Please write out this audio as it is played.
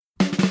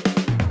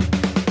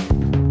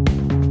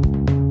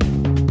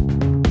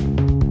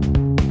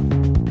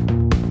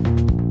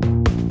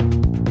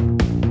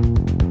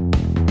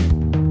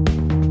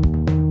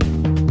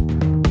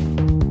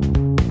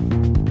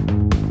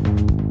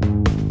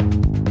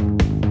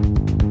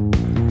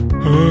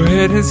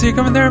Good to see you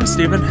coming there. I'm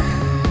Stephen.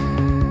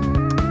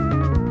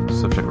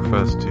 Subject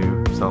refers to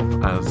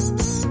himself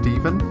as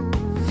Stephen.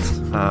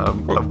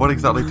 What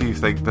exactly do you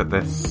think that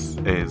this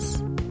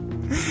is?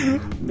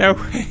 No,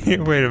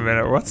 wait a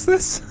minute. What's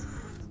this?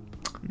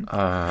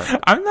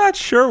 I'm not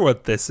sure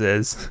what this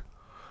is.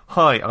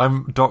 Hi,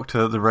 I'm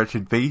Dr. the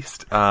Wretched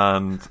Beast,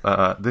 and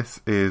this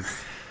is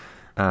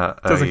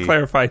Doesn't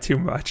clarify too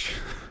much.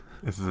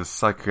 This is a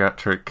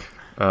psychiatric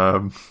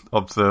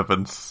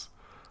observance.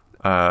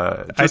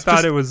 I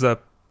thought it was a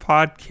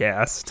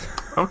podcast.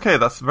 Okay,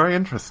 that's very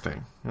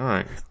interesting. All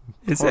right,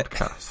 Is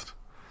podcast. It?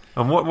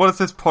 And what is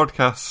this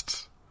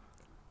podcast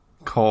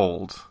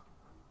called?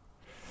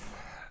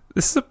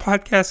 This is a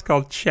podcast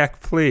called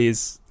Check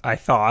Please. I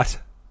thought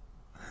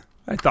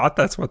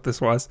that's what this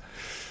was.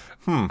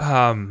 And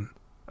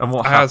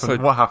what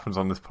happens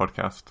on this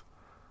podcast?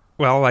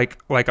 Well, like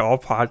all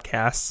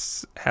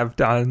podcasts have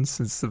done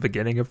since the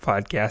beginning of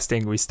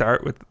podcasting, we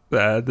start with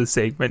the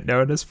segment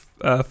known as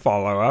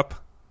follow-up.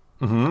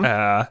 Mm-hmm.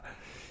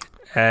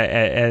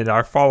 And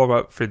our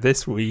follow-up for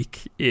this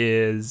week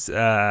is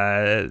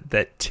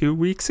that 2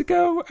 weeks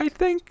ago, I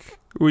think,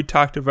 we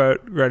talked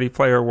about Ready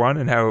Player One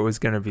and how it was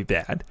going to be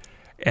bad.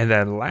 And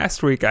then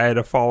last week, I had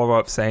a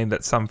follow-up saying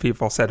that some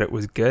people said it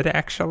was good,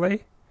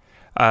 actually.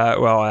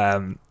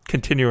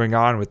 Continuing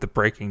on with the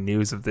breaking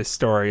news of this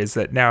story is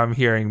that now I'm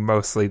hearing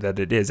mostly that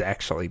it is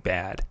actually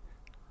bad.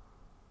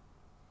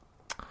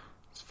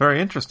 It's very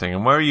interesting.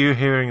 And where are you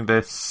hearing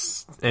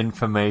this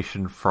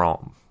information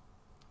from?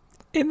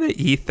 In the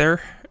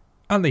ether,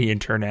 on the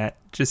internet,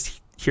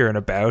 just hearing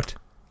about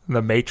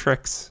the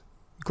Matrix,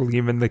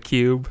 Gleam in the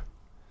Cube,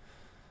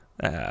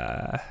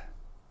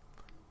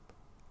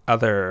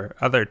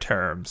 other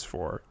terms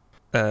for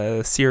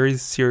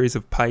series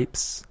of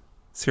pipes,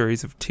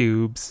 series of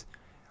tubes.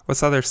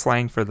 What's other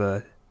slang for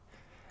the?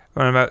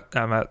 When I'm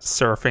out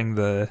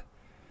surfing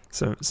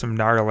some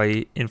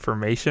gnarly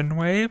information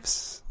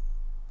waves,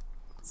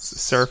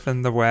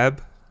 surfing the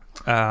web.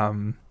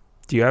 Do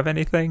you have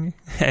anything?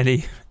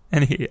 Any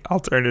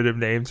alternative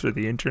names for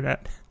the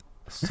internet?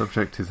 The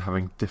subject is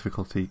having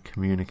difficulty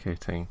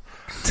communicating.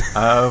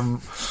 I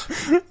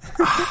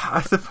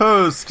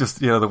suppose just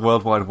the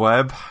World Wide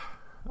Web.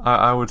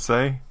 I would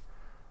say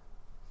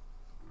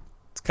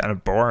it's kind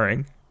of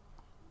boring.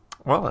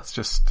 Well, that's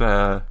just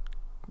okay.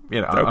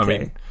 I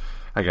mean,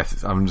 I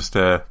guess I'm just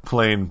a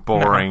plain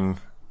boring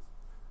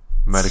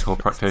medical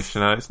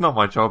practitioner. It's not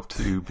my job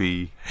to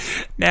be.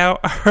 Now,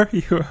 are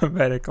you a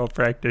medical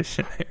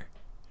practitioner?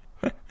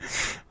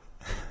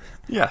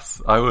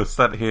 Yes, I was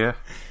sent here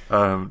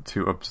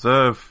to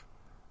observe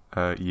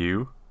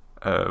you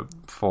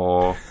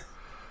for.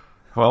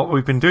 Well,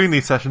 we've been doing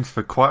these sessions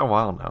for quite a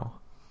while now,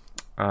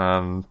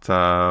 and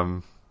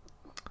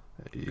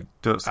you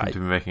don't seem to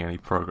be making any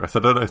progress. I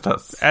don't know if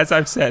that's... As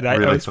I've said,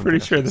 really I was pretty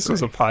sure this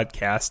was a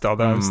podcast,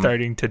 although I'm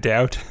starting to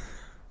doubt.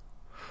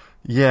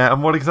 Yeah,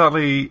 and what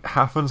exactly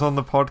happens on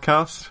the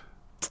podcast?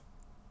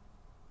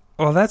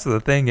 Well, that's the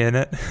thing, isn't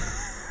it?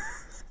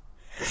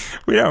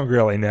 We don't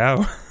really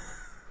know.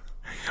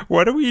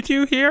 What do we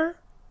do here?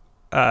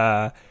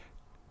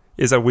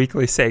 Is a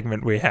weekly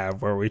segment we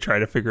have where we try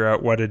to figure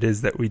out what it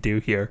is that we do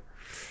here.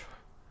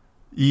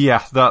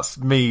 Yeah, that's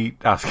me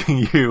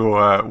asking you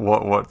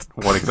what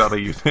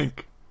exactly you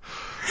think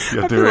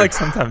you're doing. I feel like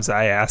sometimes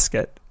I ask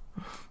it.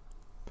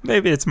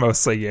 Maybe it's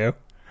mostly you.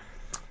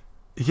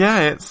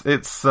 Yeah,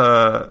 it's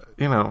there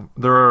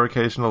are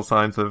occasional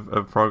signs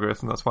of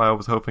progress, and that's why I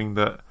was hoping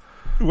that.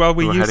 Well,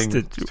 we used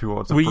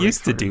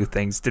to do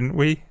things, didn't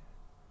we?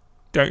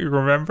 Don't you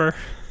remember?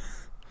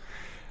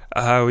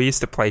 We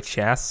used to play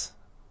chess.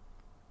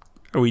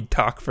 We'd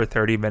talk for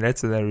 30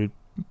 minutes, and then we'd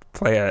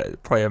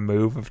play a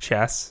move of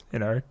chess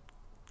in our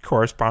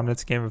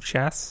correspondence game of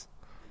chess.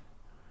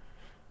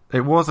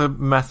 It was a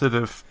method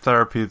of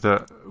therapy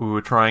that we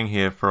were trying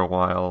here for a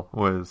while,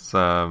 was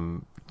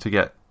to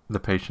get the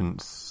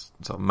patient's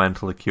sort of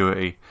mental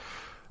acuity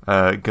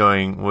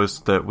going, was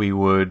that we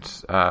would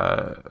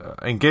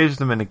engage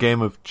them in a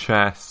game of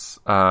chess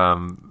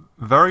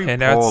very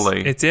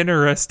poorly. It's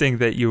interesting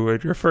that you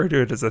would refer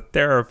to it as a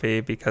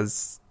therapy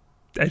because,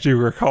 as you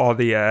recall,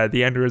 the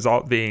end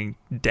result being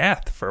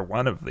death for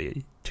one of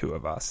the two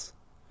of us.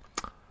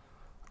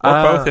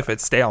 Or both if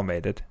it's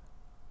stalemated.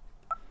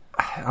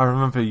 I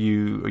remember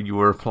you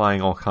were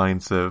applying all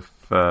kinds of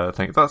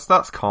things.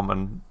 That's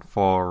common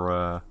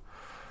for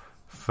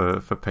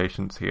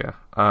patients here.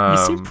 You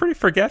seem pretty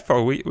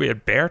forgetful. We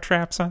had bear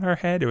traps on our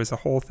head. It was a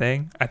whole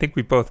thing. I think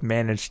we both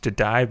managed to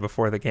die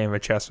before the game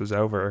of chess was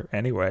over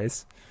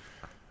anyways.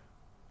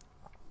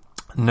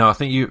 No, I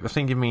think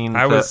you mean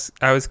I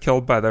was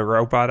killed by the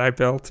robot I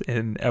built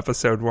in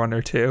episode 1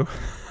 or 2.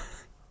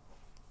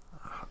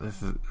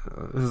 This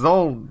is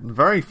all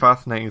very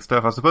fascinating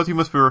stuff. I suppose you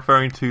must be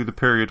referring to the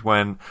period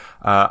when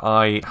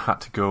I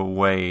had to go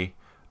away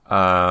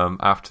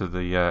after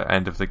the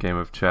end of the game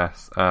of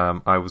chess.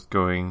 I was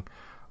going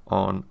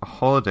on a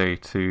holiday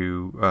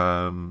to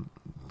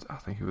I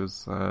think it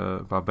was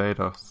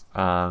Barbados,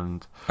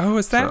 and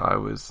is that so I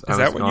was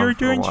what you were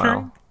doing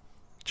during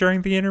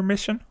during the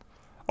intermission?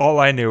 All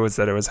I knew was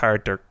that it was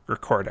hard to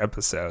record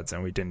episodes,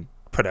 and we didn't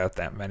put out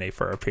that many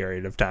for a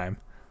period of time.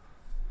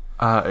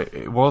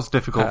 It was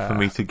difficult for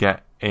me to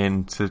get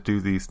in to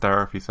do these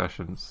therapy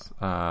sessions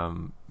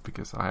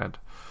because I had,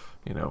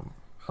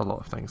 a lot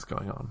of things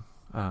going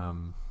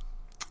on.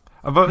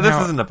 But this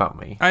isn't about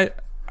me. I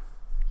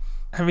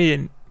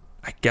mean,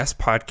 I guess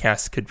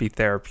podcasts could be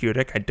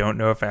therapeutic. I don't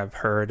know if I've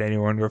heard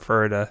anyone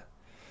refer to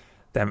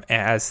them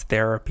as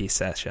therapy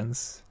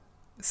sessions.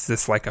 Is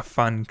this like a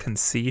fun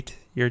conceit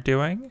you're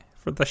doing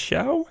for the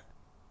show?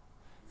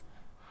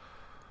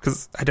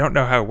 Because I don't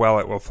know how well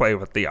it will play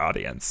with the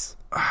audience.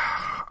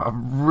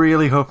 I'm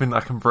really hoping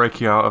I can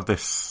break you out of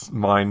this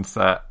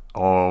mindset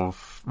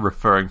of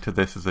referring to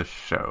this as a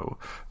show.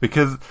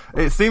 Because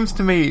it seems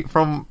to me,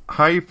 from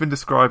how you've been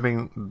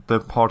describing the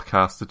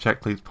podcast, the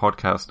Check Please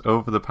podcast,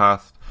 over the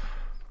past...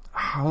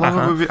 How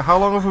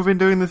long have we been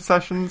doing these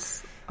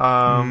sessions? Year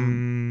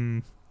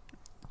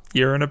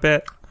and a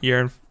bit.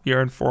 Year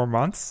and 4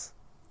 months?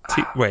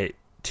 2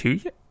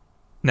 years?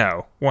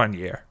 No, 1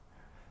 year.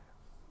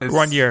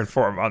 1 year and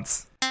 4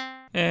 months.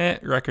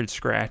 Record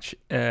scratch.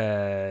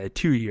 2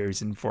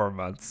 years and 4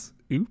 months.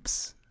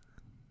 Oops.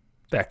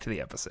 Back to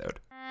the episode.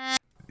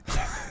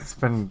 It's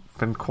been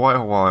quite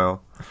a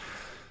while.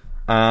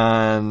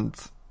 And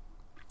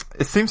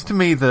it seems to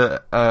me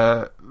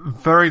that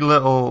very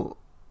little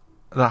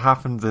that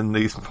happens in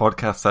these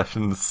podcast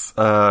sessions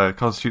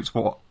constitutes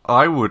what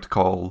I would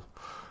call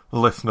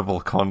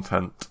listenable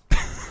content.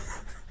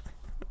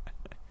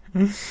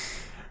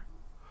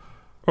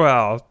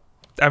 Well,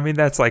 I mean,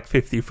 that's like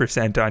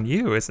 50% on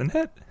you, isn't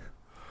it?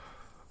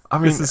 I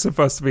mean, this is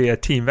supposed to be a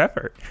team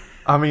effort.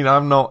 I mean,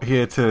 I'm not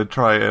here to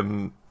try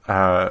and,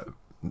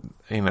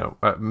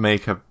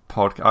 make a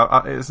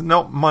podcast. It's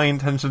not my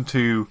intention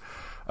to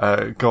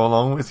go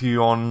along with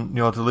you on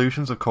your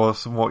delusions. Of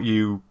course, what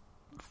you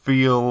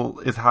feel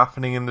is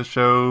happening in the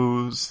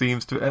show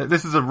seems to...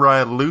 this is a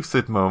rare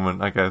lucid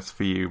moment, I guess,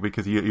 for you,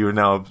 because you're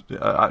now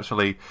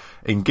actually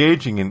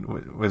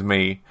engaging with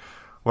me.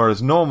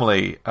 Whereas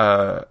normally,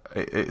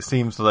 it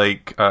seems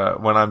like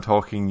when I'm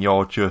talking,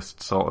 you're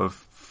just sort of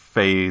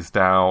phased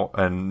out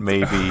and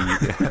maybe...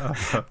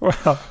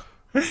 Well,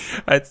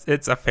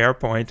 it's a fair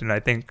point, and I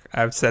think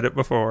I've said it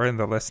before, and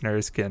the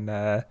listeners can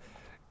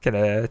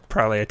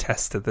probably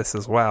attest to this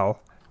as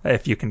well,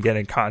 if you can get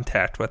in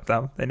contact with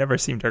them. They never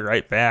seem to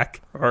write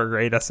back or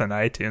rate us on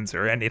iTunes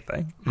or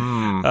anything.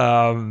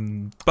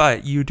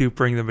 But you do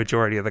bring the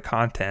majority of the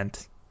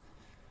content.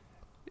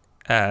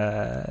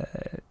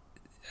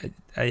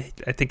 I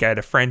think I had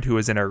a friend who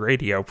was in a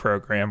radio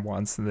program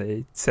once, and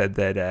they said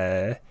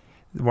that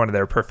one of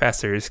their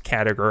professors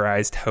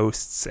categorized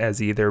hosts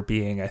as either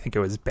being, I think it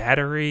was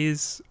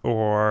batteries,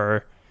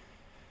 or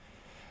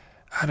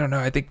I don't know,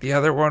 I think the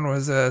other one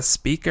was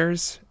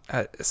speakers,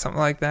 something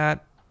like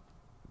that,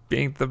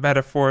 being the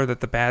metaphor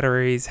that the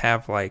batteries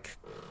have like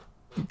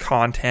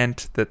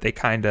content that they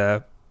kind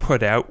of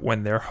put out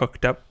when they're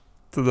hooked up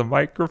to the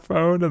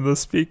microphone, and the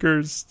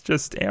speakers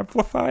just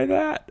amplify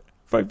that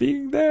by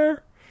being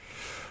there.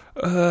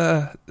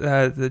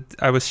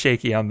 I was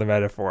shaky on the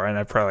metaphor, and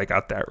I probably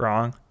got that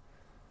wrong.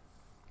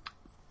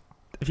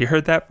 Have you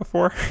heard that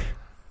before?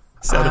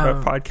 Said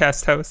about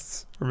podcast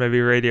hosts or maybe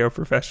radio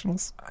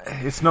professionals?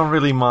 It's not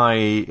really my.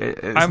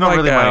 I'm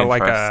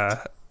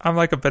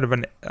like a bit of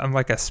I'm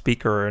like a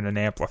speaker and an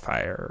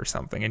amplifier or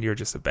something, and you're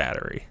just a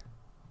battery.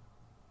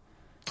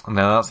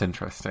 Now that's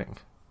interesting.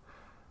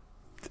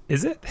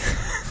 Is it?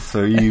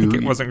 So I think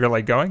it wasn't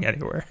really going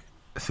anywhere.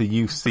 So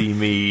you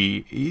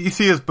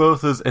see us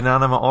both as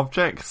inanimate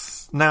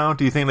objects now?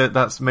 Do you think that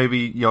that's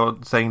maybe you're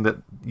saying that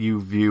you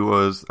view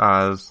us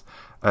as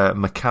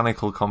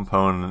mechanical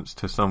components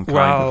to some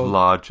kind of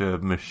larger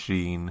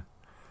machine?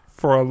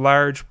 For a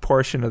large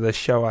portion of the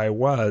show I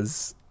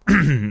was,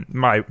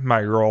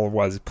 my role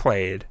was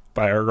played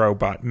by a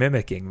robot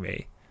mimicking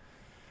me.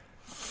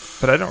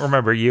 But I don't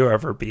remember you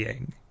ever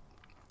being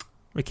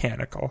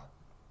mechanical.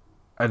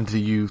 And do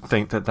you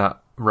think that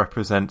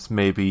represents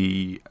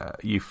maybe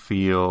you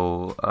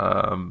feel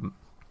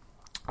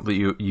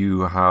that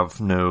you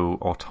have no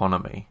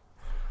autonomy?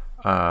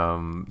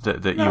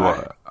 That you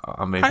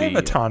are maybe... I have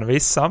autonomy.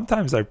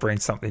 Sometimes I bring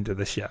something to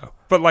the show.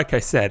 But like I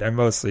said, I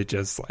mostly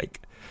just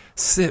like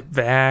sit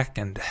back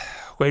and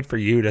wait for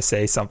you to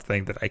say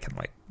something that I can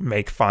like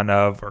make fun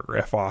of or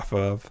riff off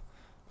of.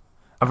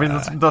 I mean,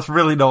 that's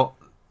really not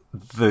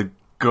the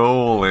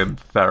goal in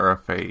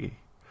therapy.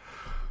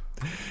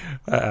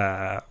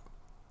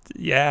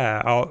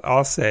 Yeah,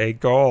 I'll say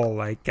goal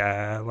like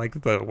the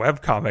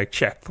webcomic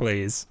Check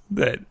Please,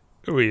 that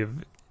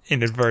we've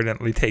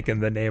inadvertently taken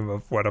the name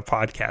of what a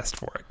podcast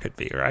for it could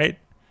be, right?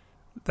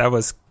 That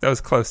was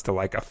close to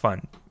like a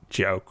fun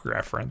joke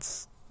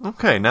reference.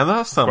 Okay, now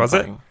that's something. Was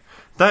it?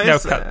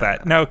 Cut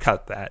that. No,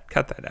 cut that.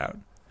 Cut that out.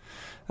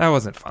 That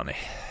wasn't funny.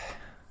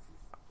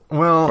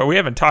 Well, but we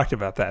haven't talked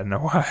about that in a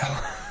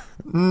while.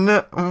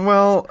 No,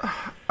 well,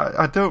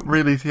 I don't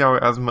really see how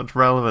it has much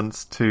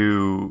relevance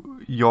to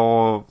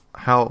your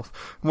health.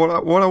 What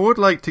I would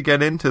like to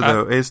get into,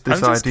 though, is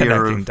this I'm just idea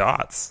connecting of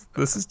dots.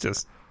 This is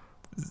just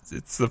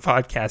it's the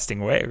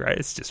podcasting way, right?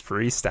 It's just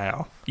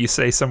freestyle. You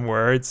say some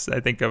words, I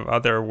think of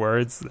other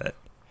words that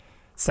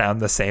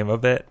sound the same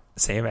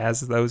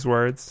as those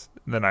words.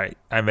 Then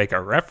I make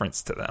a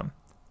reference to them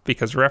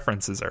because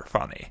references are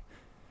funny.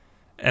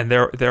 And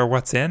they're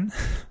what's in.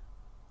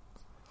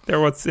 They're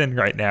what's in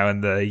right now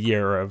in the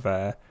year of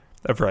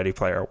Ready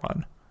Player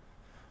One.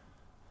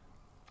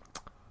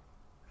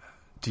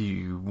 Do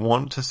you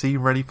want to see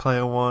Ready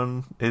Player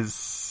One?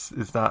 Is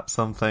that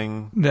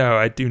something? No,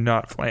 I do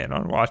not plan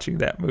on watching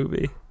that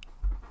movie.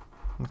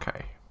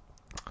 Okay.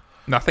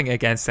 Nothing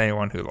against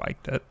anyone who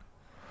liked it.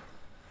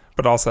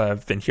 But also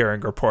I've been hearing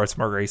reports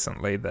more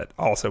recently that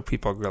also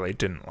people really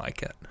didn't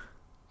like it.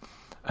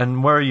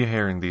 And where are you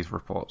hearing these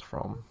reports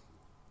from?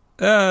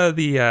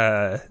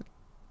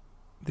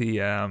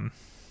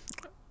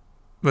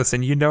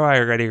 Listen, you know I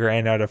already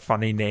ran out of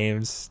funny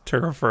names to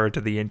refer to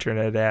the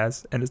internet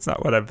as, and it's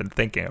not what I've been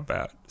thinking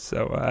about.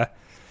 So,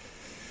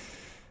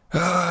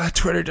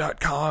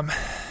 Twitter.com.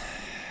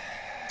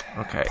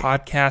 Okay.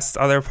 Podcasts,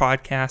 other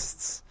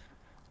podcasts,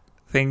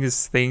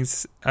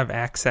 things I've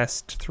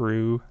accessed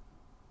through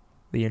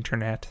the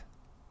internet.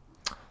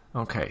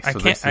 Okay.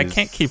 So I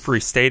can't keep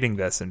restating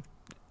this in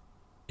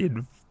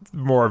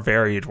more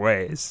varied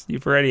ways.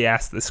 You've already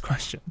asked this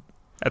question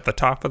at the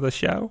top of the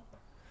show.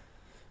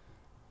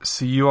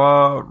 So you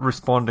are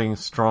responding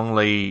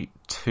strongly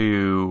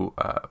to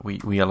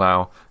we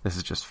allow, this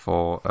is just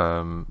for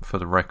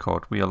the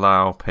record, we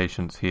allow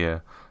patients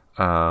here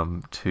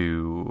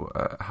to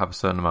have a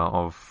certain amount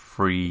of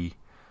free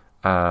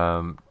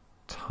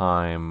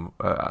time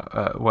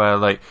where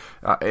like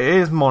it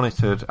is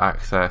monitored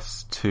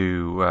access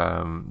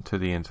to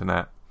the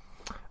internet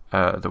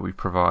that we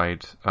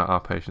provide our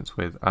patients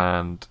with,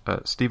 and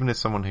Stephen is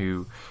someone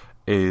who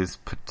is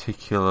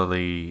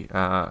particularly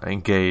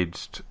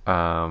engaged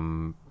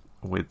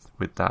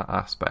with that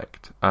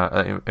aspect.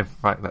 In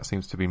fact, that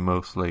seems to be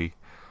mostly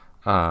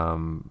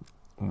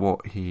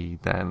what he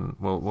then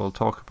will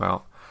talk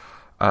about.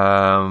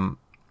 But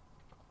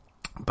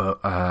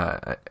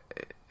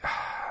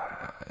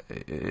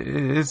it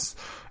is,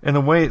 in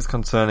a way, it's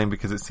concerning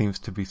because it seems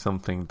to be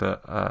something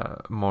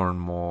that more and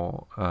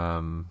more.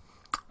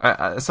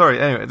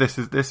 Sorry. Anyway, this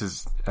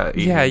is.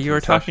 Yeah, you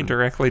were talking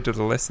directly to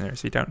the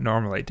listeners. You don't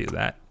normally do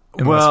that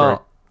unless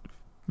well,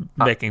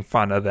 we're making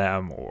fun of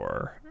them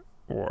or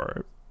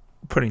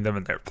putting them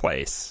in their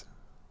place.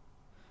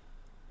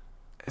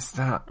 Is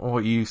that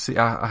what you see?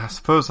 I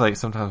suppose like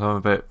sometimes I'm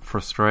a bit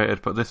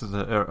frustrated, but this is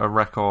a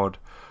record,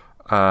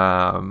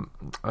 a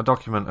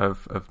document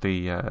of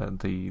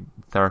the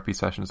therapy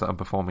sessions that I'm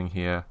performing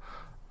here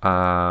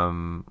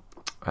on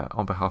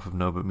behalf of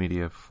Nobut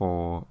Media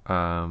for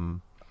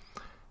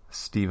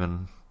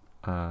Stephen,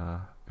 who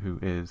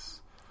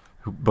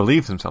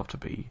believes himself to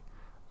be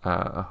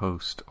a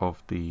host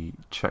of the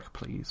Check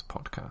Please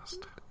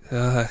podcast.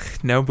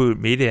 Nobut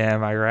Media,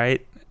 am I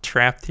right?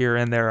 Trapped here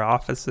in their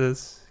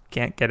offices,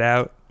 can't get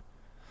out.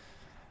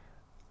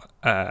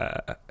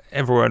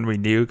 Everyone we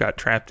knew got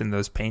trapped in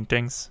those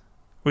paintings.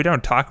 We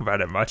don't talk about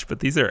it much, but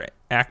these are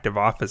active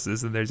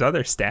offices, and there's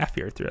other staff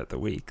here throughout the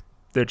week.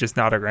 They're just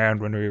not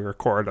around when we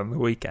record on the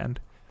weekend.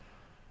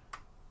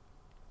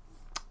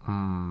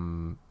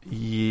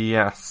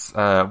 Yes.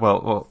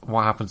 Well,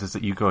 what happens is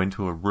that you go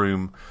into a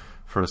room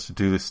for us to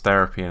do this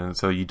therapy, and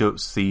so you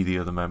don't see the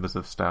other members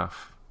of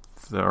staff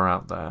that are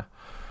out there.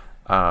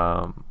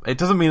 It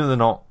doesn't mean that they're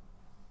not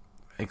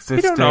existing.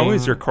 We don't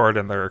always record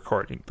in the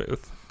recording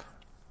booth.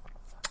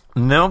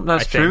 No,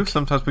 that's true.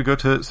 Sometimes we go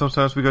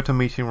to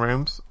meeting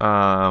rooms.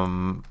 I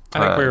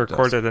think we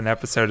recorded an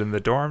episode in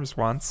the dorms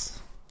once.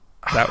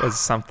 That was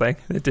something.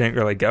 It didn't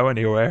really go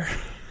anywhere.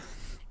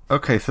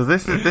 Okay, so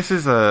this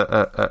is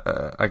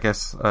I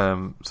guess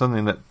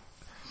something that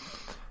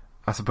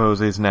I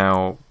suppose is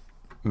now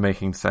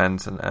making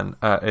sense, and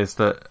is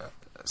that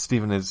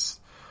Stephen is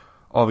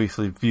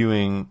obviously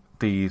viewing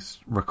these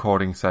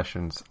recording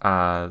sessions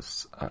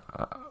as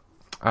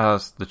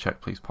the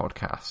Check Please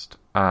podcast,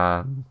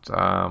 and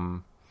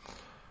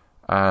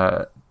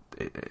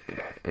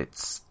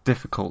it's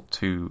difficult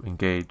to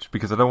engage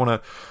because I don't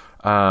want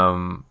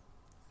to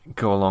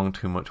go along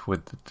too much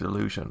with the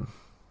delusion.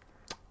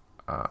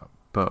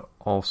 But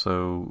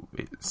also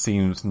it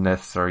seems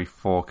necessary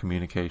for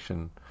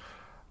communication.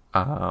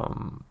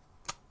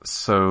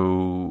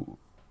 So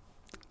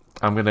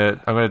I'm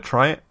gonna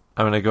try it.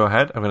 I'm gonna go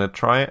ahead. I'm gonna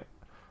try it.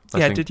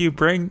 Did you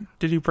bring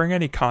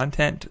any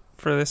content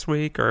for this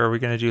week, or are we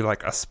gonna do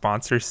like a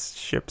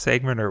sponsorship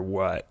segment or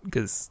what?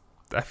 Because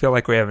I feel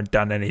like we haven't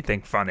done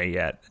anything funny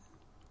yet.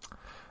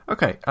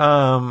 Okay.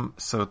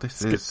 So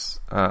this is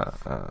I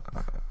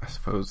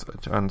suppose a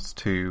chance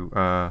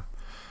to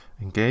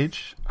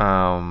engage.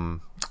 I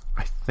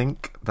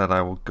think that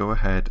I will go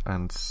ahead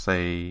and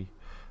say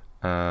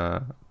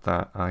that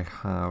I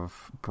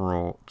have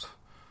brought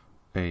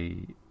a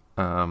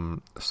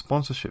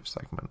sponsorship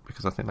segment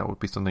because I think that would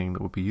be something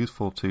that would be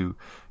useful to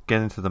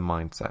get into the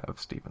mindset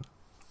of Stephen.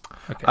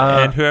 Okay.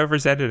 And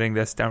whoever's editing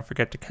this, don't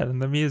forget to cut in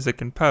the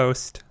music and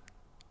post.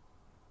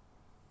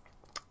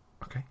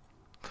 Okay.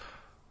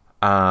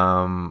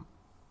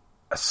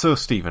 So,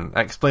 Stephen,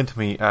 explain to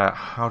me,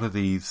 how do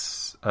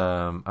these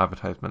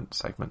advertisement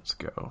segments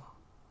go?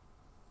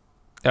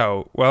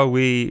 Oh, well,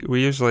 we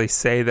usually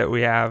say that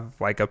we have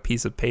like a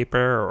piece of paper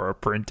or a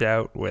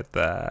printout with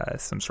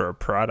some sort of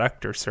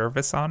product or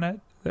service on it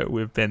that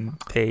we've been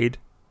paid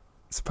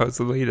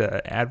supposedly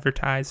to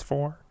advertise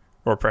for,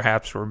 or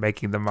perhaps we're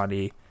making the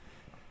money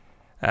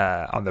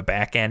on the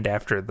back end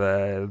after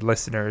the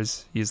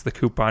listeners use the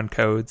coupon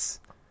codes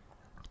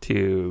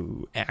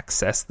to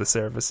access the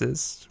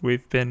services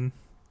we've been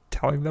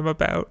telling them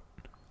about.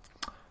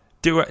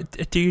 Do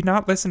you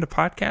not listen to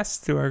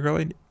podcasts? Do I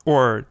really,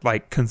 or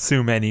like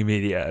consume any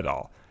media at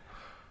all?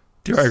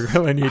 Do I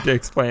really need to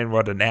explain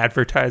what an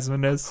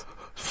advertisement is?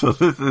 So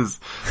this is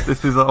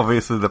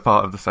obviously the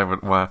part of the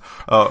segment where,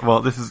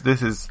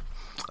 this is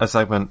a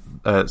segment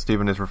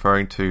Stephen is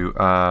referring to.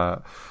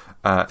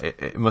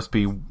 It must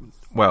be.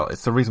 Well,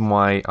 it's the reason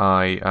why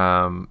I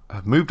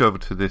have moved over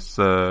to this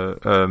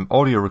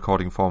audio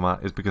recording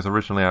format is because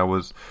originally I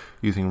was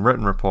using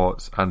written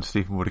reports, and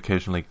Stephen would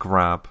occasionally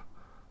grab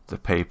the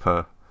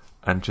paper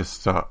and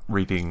just start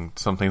reading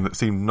something that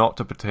seemed not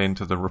to pertain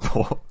to the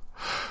report.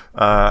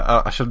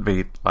 I shouldn't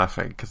be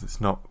laughing because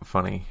it's not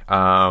funny,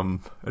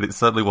 and it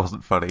certainly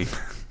wasn't funny.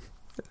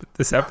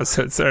 This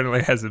episode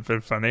certainly hasn't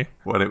been funny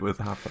when it was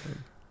happening.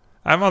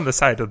 I'm on the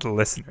side of the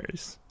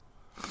listeners.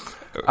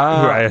 Who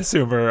I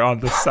assume are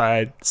on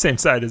the same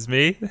side as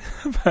me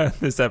about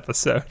this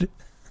episode.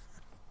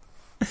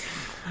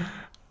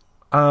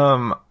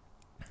 Yeah,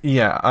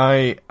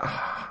 I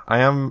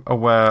am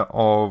aware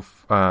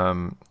of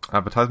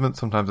advertisements.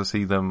 Sometimes I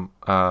see them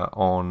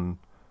on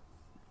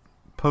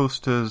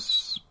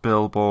posters,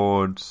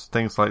 billboards,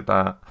 things like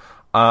that.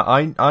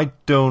 I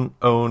don't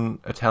own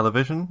a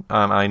television,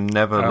 and I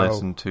never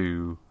listen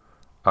to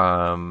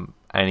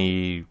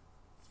any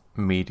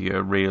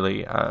media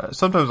really.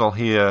 Sometimes I'll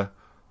hear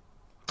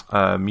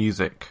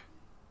music,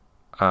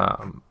 when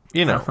I'm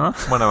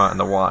out in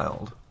the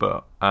wild,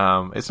 but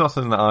it's not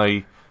something that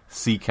I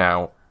seek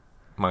out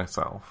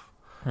myself.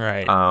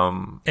 Right.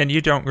 And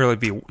you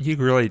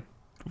really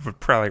would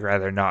probably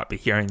rather not be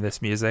hearing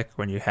this music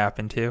when you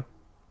happen to.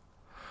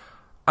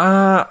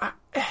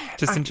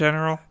 Just in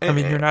general? I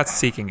mean, you're not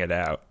seeking it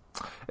out.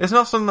 It's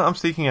not something that I'm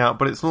seeking out,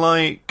 but it's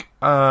like,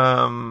 it's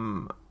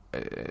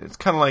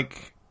kind of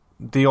like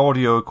the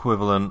audio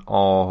equivalent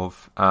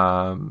of,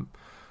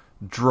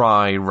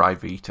 dry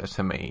Ryvita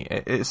to me.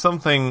 It's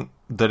something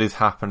that is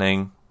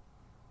happening.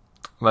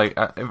 Like,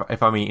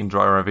 if I'm eating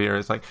dry Ryvita,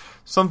 it's like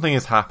something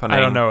is happening. I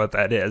don't know what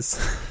that is.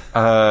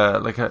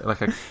 like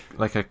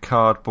a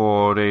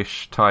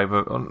cardboard-ish type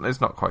of.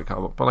 It's not quite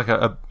cardboard, but like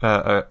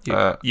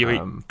you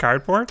eat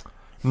cardboard?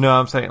 No,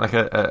 I'm saying like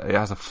it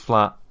has a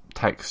flat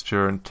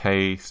texture and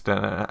taste,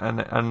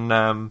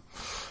 and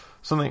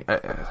something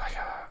like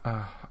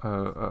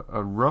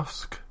a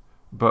rusk.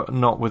 But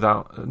not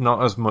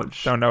as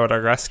much. Don't know what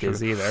a rusk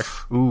is either.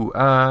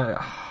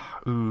 I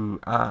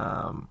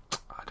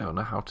don't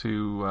know how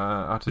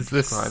to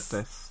describe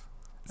this.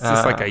 Is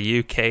this like a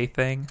UK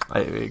thing?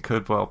 It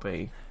could well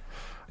be.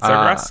 Is a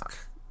rusk?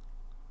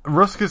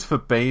 Rusk is for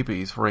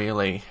babies,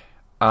 really.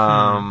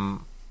 Okay.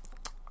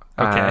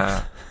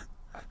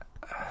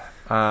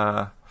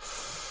 And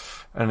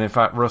in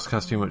fact, rusk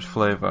has too much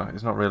flavour.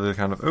 It's not really the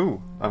kind of.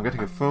 Ooh, I'm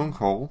getting a phone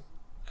call.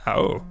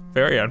 Oh,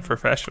 very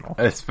unprofessional.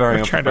 It's very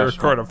We're unprofessional. trying to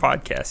record a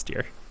podcast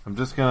here. I'm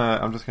just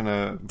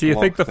gonna. Do you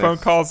think the this. phone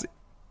call's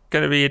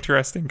gonna be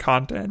interesting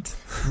content?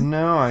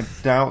 No, I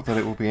doubt that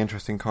it will be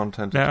interesting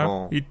content at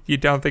all. You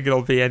don't think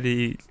it'll be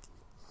any?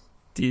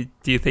 Do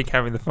you think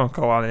having the phone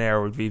call on air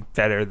would be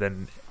better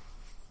than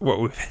what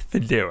we've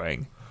been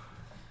doing,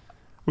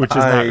 which is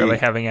not really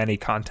having any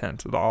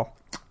content at all?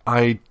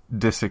 I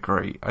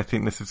disagree. I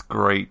think this is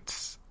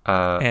great.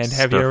 And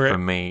stuff for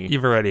me.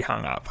 You've already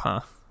hung up,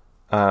 huh?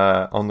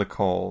 On the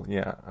call,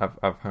 yeah,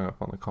 I've hung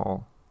up on the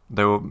call.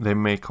 They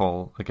may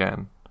call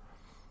again.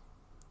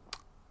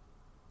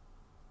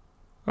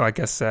 Well, I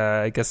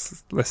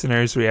guess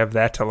listeners, we have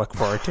that to look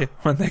forward to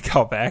when they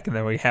call back, and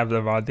then we have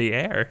them on the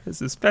air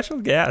as a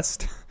special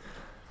guest.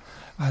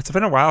 It's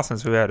been a while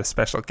since we've had a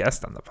special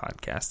guest on the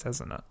podcast,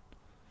 hasn't it?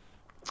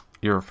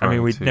 You're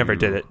referring we to, never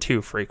did it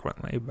too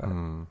frequently, but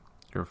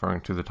you're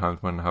referring to the times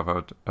when I've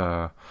had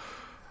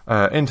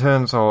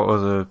interns or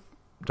other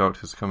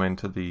doctors come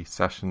into the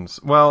sessions.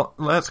 Well,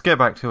 let's get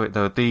back to it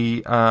though.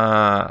 The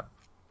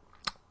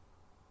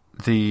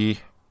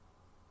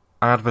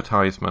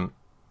advertisement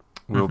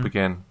will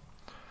begin.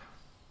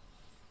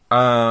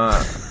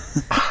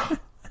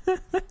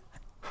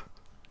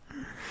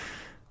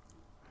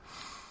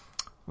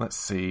 Let's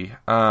see.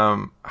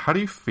 How do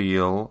you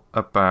feel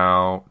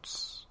about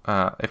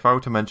if I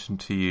were to mention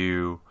to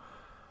you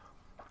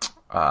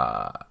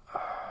a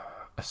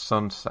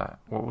sunset?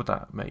 What would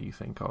that make you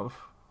think of?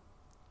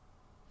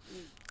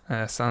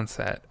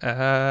 Sunset.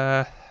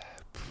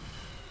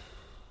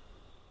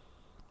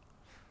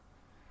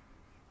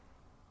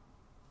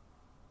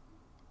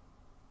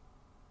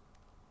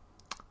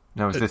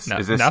 No, is this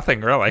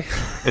nothing really?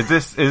 Is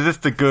this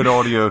the good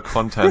audio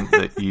content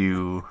that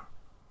you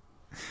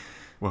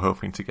were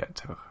hoping to get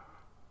to?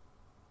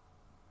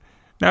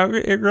 No,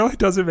 it really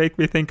doesn't make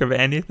me think of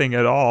anything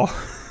at all.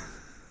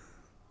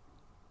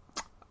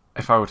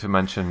 If I were to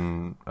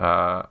mention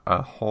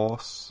a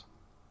horse,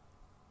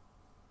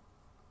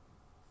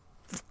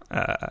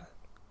 I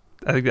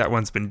think that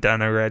one's been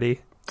done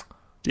already.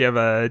 Do you have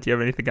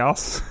anything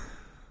else?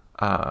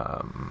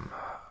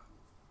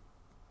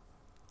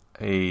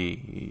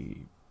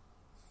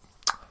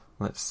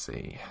 Let's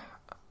see,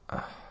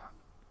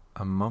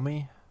 a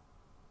mummy,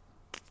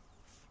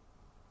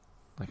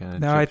 like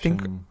an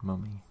Egyptian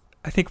mummy.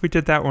 I think we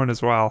did that one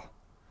as well.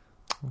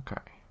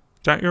 Okay.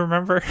 Don't you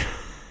remember? It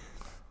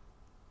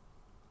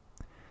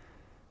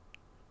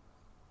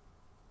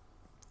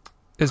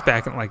was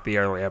back in like the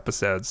early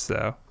episodes,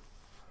 so.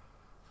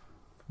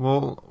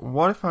 Well,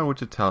 what if I were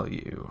to tell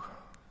you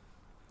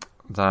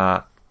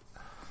that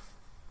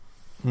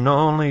not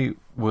only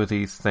were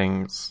these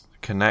things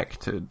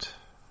connected,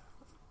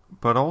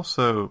 but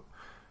also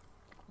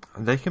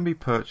they can be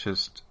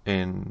purchased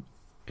in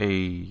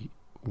a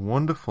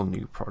wonderful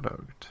new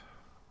product?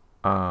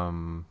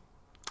 What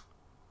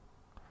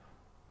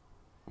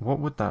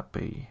would that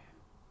be?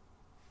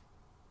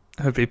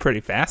 It would be pretty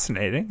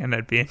fascinating, and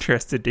I'd be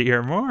interested to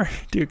hear more.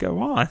 Do go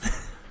on.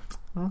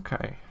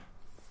 Okay.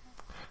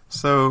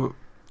 So,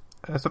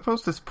 I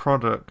suppose this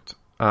product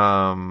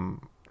would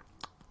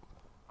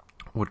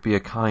be a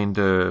kind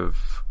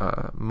of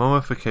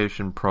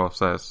mummification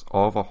process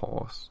of a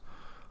horse,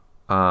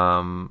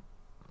 and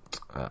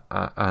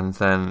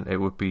then it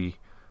would be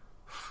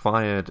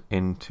fired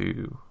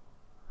into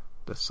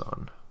the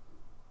sun.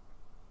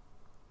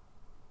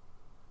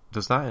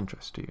 Does that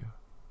interest you?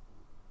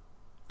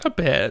 A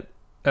bit.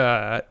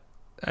 I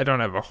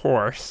don't have a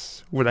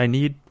horse. Would I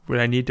need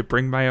to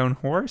bring my own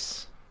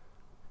horse?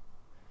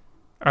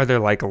 Are there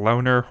like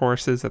loaner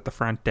horses at the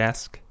front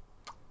desk?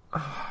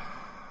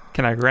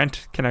 Can I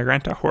rent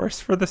a horse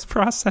for this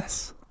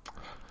process?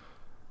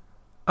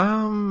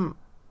 I'm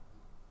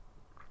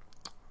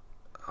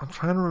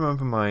trying to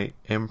remember my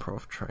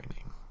improv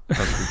training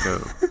as we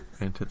go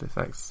into this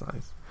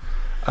exercise.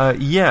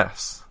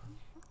 Yes.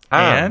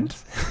 And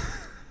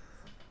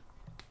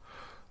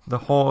the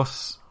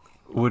horse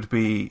would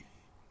be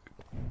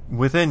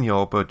within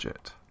your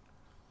budget.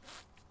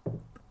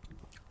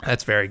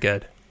 That's very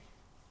good.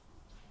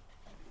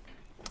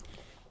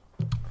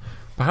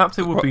 Perhaps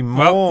it would be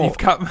more. Well,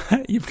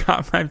 you've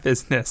got my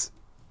business.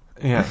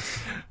 Yes.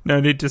 No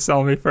need to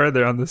sell me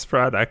further on this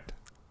product.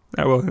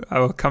 I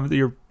will come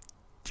to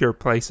your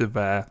place of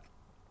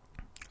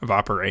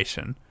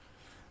operation,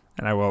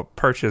 and I will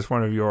purchase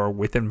one of your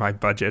within my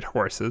budget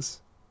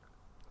horses.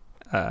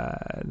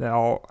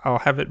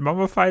 I'll have it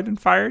mummified and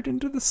fired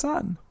into the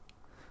sun,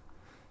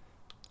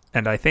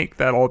 and I think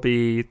that'll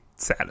be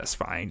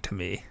satisfying to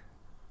me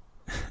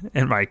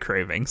and my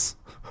cravings.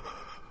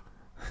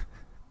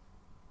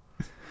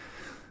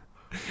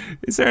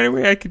 Is there any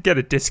way I could get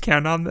a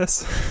discount on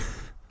this?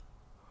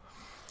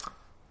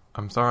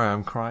 I'm sorry,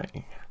 I'm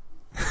crying.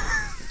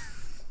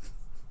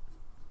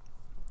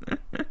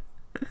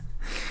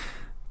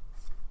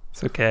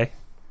 It's okay.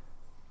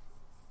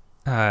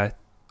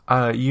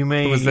 You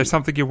may. Was there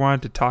something you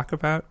wanted to talk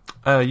about?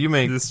 You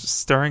may. Is this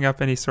stirring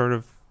up any sort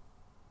of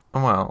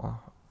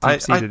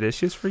deep-seated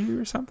issues for you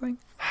or something?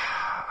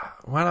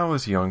 When I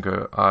was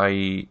younger,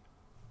 I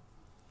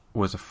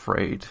was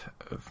afraid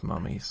of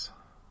mummies.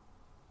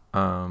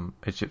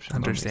 Egyptian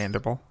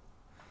Understandable.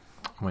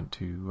 Mummies. I went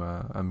to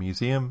a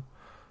museum,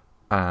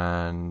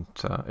 and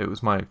it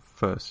was my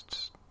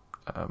first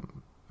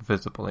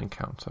visible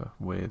encounter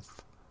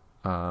with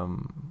the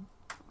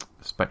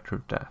spectre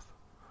of death.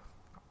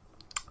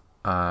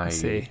 I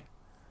see.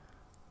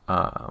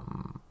 I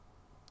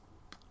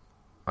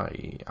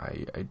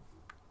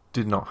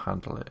did not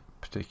handle it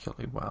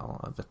particularly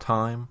well at the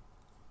time,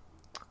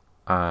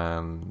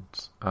 and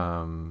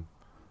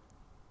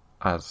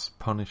as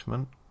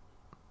punishment,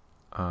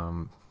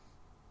 one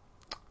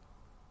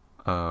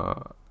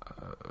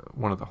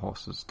of the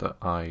horses that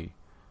I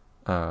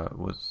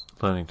was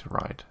learning to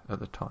ride at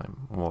the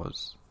time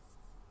was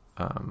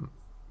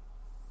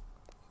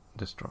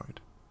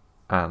destroyed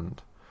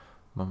and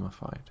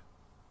mummified.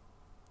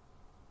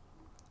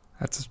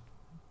 That's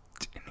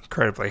an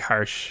incredibly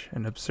harsh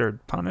and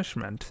absurd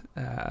punishment.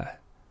 And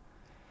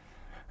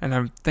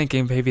I'm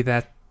thinking maybe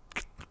that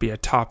could be a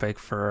topic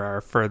for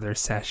our further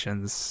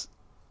sessions.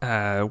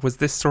 Was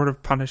this sort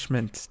of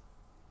punishment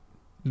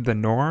the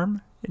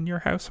norm in your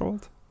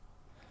household?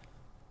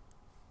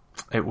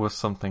 It was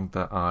something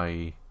that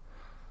I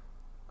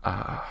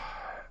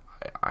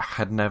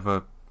had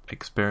never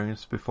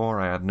experienced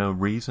before. I had no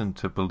reason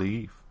to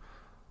believe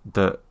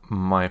that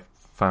my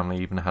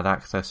family even had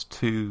access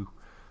to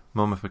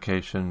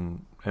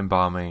mummification,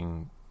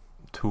 embalming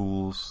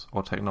tools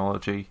or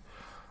technology.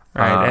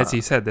 Right, as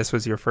you said, this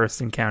was your first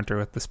encounter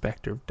with the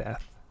spectre of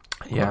death.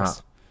 Yeah.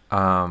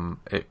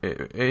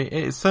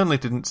 It certainly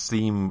didn't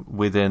seem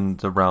within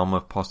the realm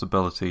of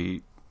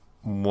possibility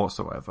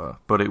whatsoever,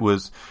 but it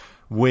was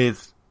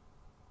with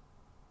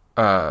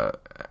a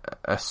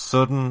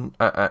sudden,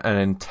 an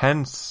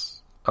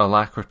intense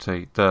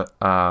alacrity that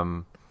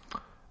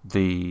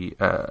the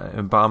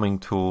embalming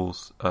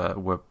tools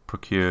were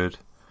procured,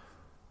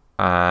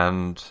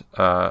 and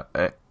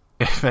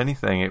if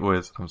anything, it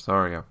was. I'm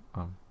sorry,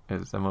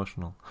 it's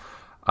emotional.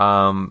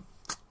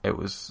 It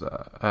was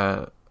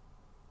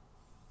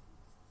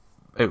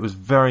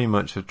very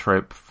much a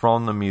trip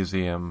from the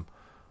museum.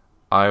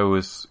 I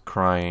was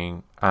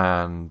crying,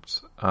 and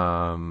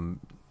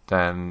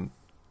then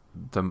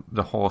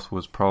the horse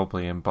was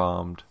probably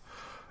embalmed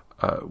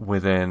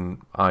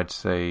within, I'd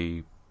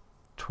say,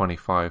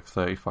 25,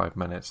 35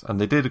 minutes.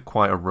 And they did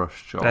quite a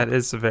rush job. That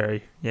is wow.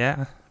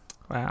 Yeah.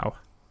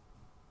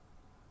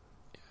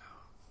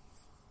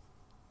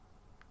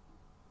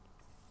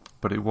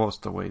 But it was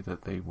the way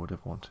that they would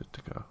have wanted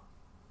to go.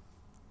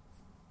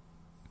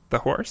 The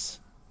horse?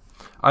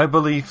 I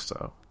believe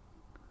so.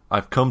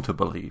 I've come to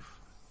believe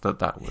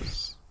that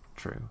was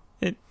true.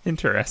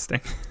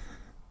 Interesting.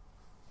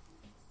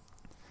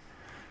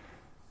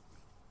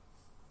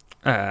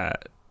 And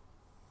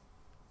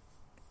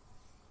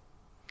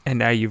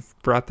now you've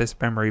brought this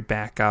memory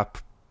back up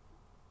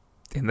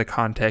in the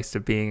context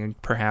of being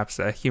perhaps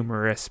a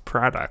humorous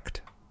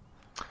product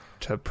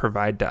to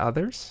provide to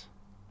others?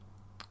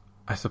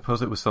 I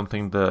suppose it was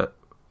something that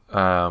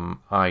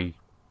I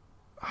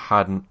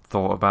hadn't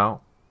thought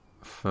about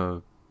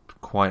for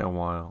quite a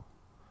while.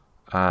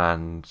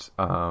 And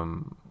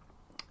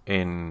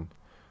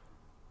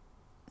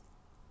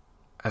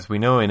as we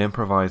know, in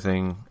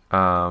improvising,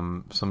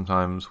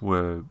 sometimes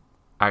we're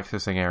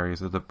accessing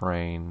areas of the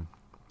brain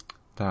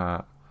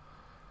that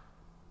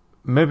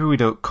maybe we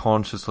don't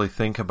consciously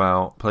think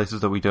about,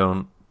 places that we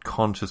don't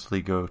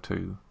consciously go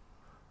to.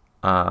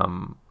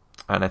 And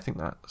I think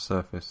that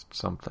surfaced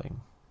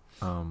something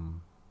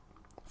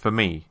for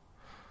me.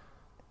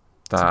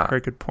 That's a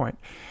very good point.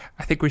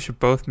 I think we should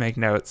both make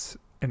notes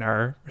in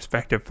our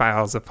respective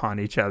files upon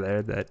each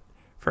other that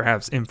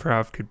perhaps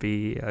improv could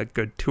be a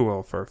good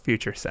tool for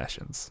future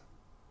sessions.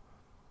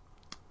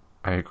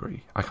 I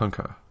agree. I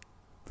concur.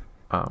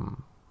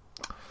 I'll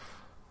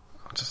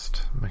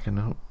just make a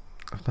note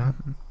of that.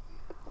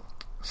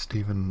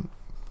 Stephen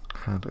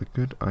had a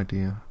good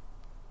idea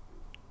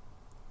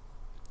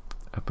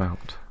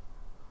about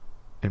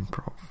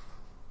improv.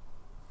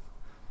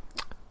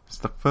 It's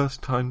the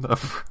first time that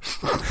I've...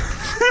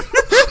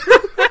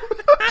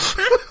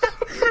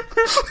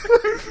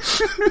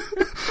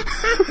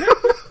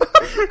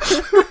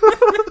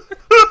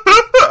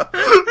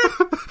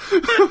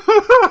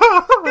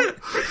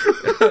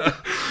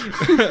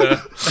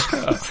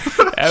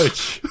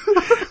 Ouch.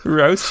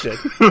 Roasted.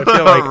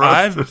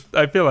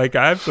 I feel like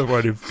I'm the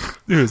one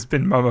who's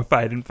been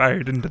mummified and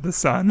fired into the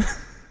sun.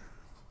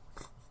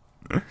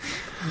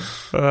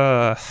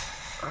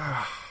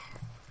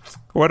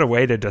 What a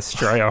way to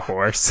destroy a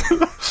horse.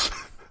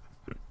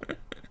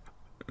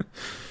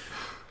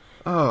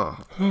 Oh,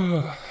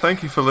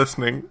 thank you for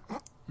listening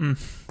to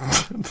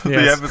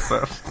the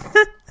episode.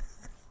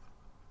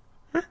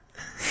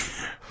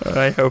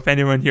 I hope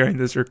anyone hearing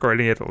this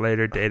recording at a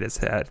later date has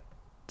had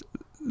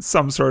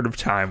some sort of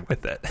time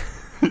with it.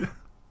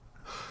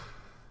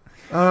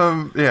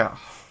 Yeah.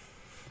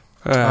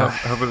 I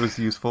hope it was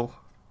useful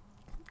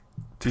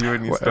to you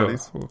in your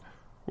studies.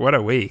 What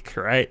a week,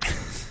 right?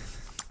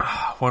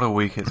 What a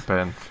week it's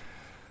been.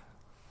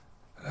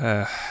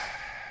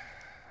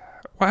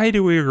 Why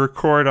do we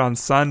record on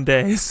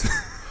Sundays?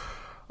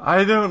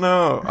 I don't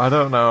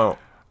know.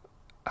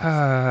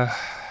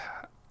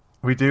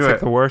 We do it. Like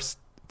it's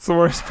the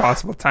worst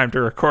possible time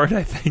to record,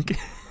 I think.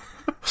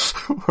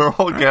 We're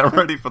all getting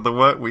ready for the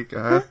work week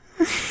ahead.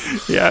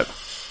 Yep.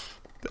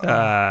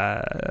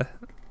 But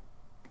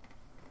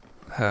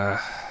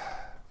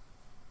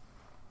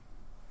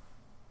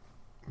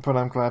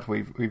I'm glad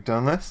we've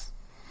done this.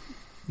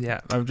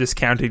 Yeah, I'm just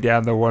counting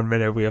down the 1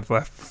 minute we have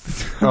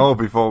left.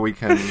 Before we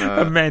can...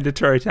 A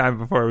mandatory time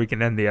before we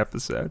can end the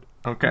episode.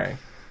 Okay.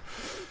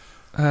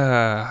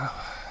 Yeah.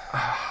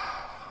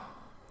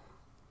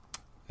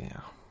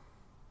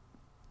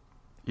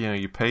 You know,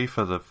 you pay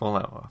for the full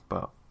hour,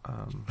 but...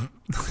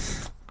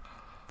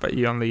 But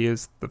you only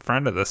use the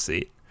front of the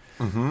seat.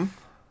 Mm-hmm.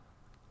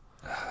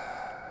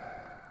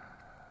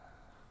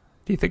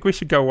 Do you think we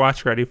should go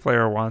watch Ready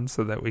Player One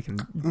so that we can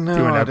do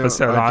an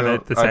episode on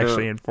it that's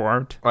actually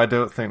informed? I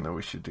don't think that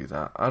we should do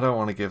that. I don't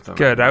want to give them...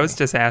 Good. I was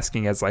just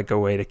asking as like a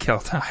way to kill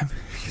time.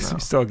 Because we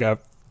still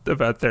got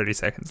about 30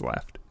 seconds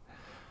left.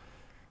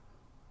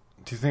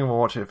 Do you think we'll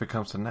watch it if it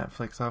comes to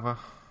Netflix ever?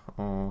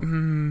 Or...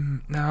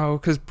 No,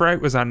 because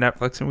Bright was on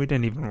Netflix and we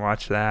didn't even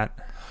watch that.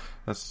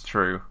 That's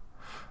true.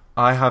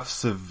 I have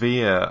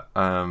severe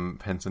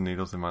pins and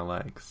needles in my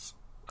legs.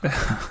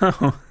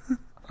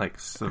 Like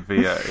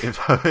severe. It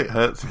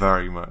hurts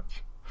very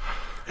much.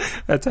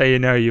 That's how you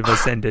know you've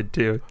ascended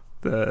to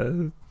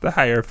the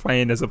higher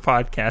plane as a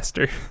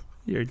podcaster.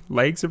 Your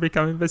legs are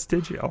becoming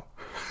vestigial.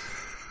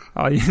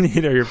 All you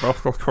need are your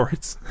vocal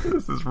cords.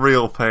 This is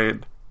real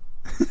pain.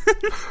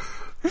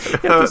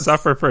 You have to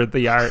suffer for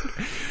the art.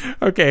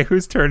 Okay,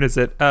 whose turn is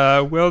it?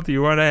 Will, do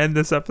you want to end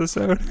this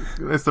episode?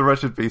 It's the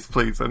Wretched Beast,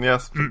 please. And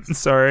yes, please.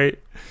 Sorry.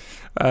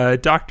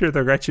 Doctor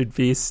the Wretched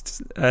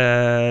Beast,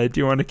 do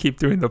you want to keep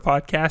doing the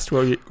podcast,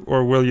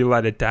 or will you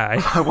let it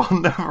die? I will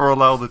never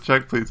allow the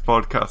Check Please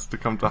podcast to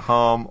come to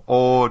harm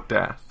or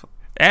death.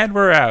 And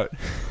we're out.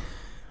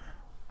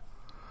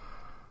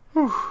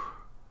 Whew.